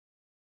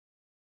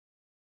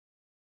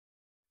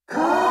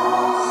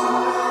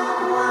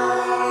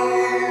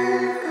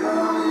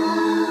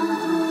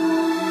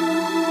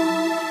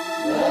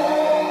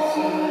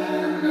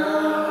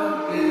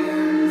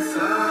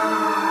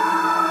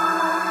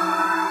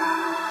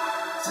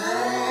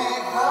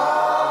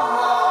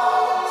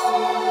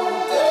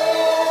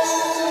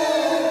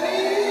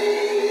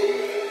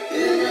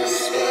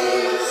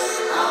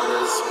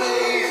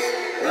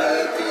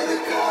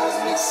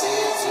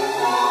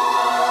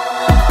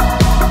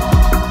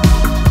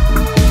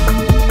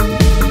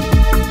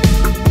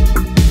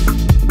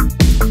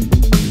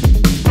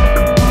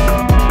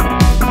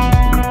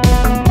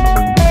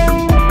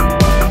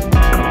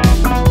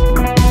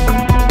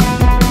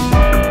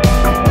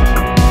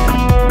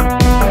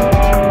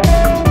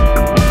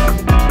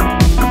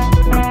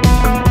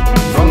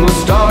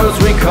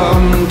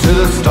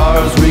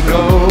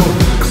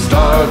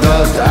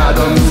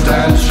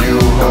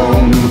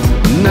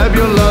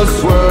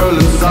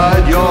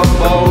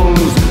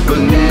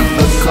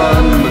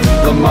sun,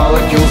 the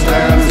molecules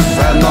dance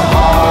and the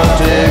heart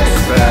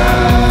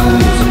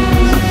expands.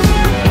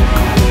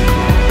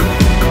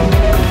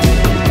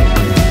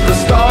 The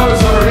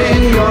stars are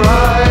in your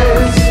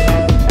eyes,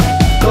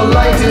 the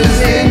light is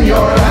in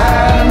your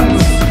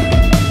hands,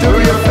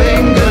 through your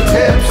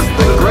fingertips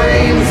the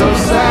grains of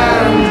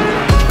sand.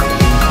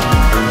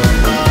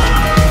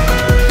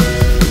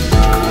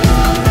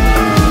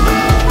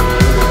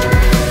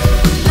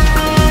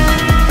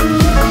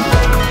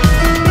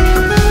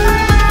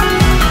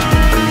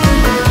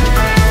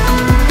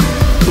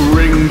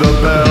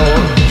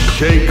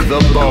 Shake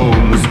the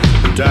bones,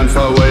 dance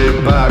our way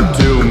back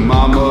to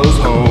Mama's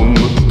home.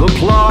 The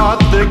plot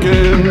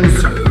thickens,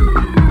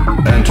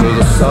 enter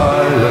the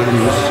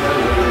silence.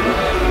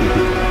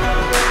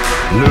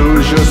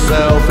 Lose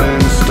yourself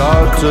and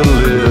start to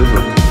live.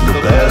 The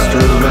best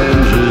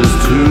revenge is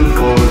to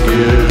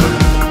forgive.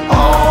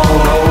 All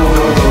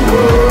over the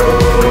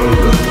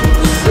world,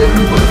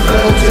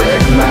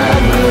 sympathetic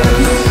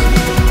madness.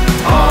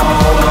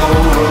 All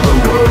over the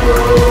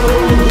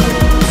world,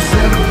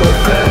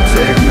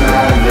 sympathetic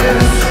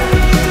madness.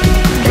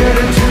 Get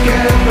it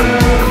together,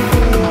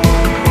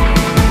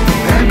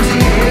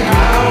 empty it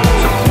out.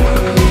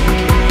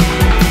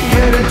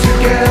 Get it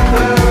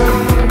together,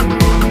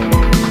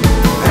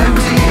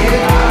 empty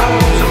it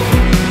out.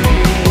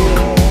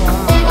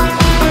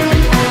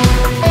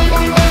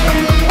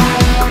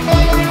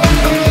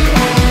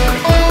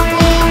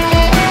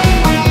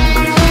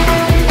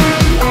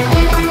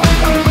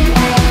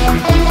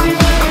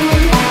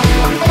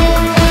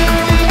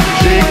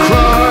 She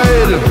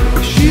cried,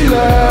 she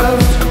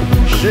laughed,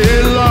 she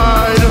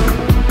lied,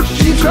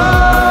 she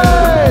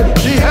tried,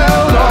 she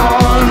held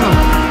on.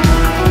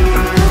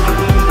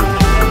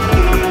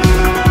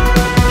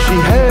 She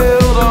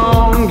held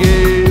on,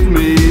 gave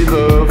me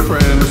the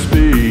friend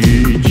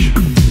speech.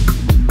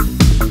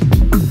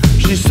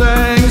 She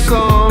sang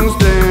songs,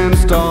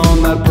 danced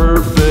on that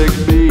perfect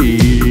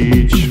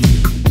beach.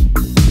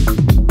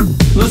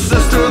 The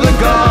sister, the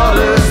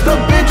goddess, the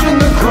bitch and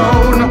the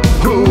crone.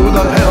 Who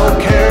the hell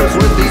cares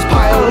with these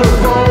pile of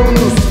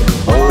bones?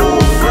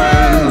 Old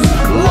friends,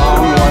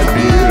 long white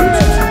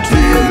beards,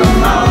 tea in the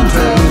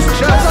mountains,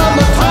 chats on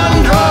the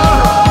tundra.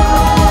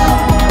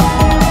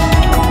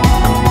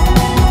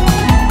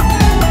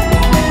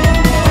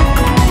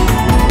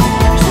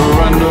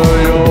 Surrender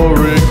your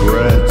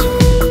regret.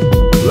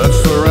 Let's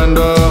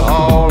surrender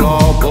all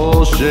our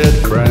bullshit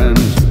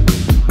friends.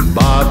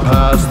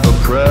 Bypass the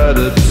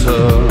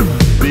predator.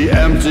 Be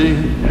empty,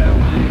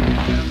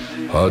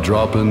 a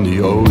drop in the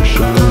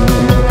ocean.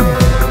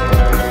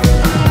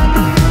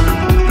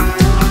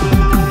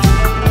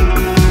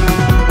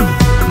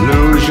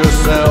 Lose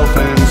yourself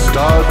and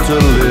start to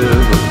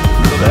live.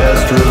 The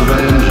best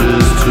revenge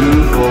is to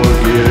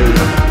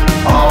forgive.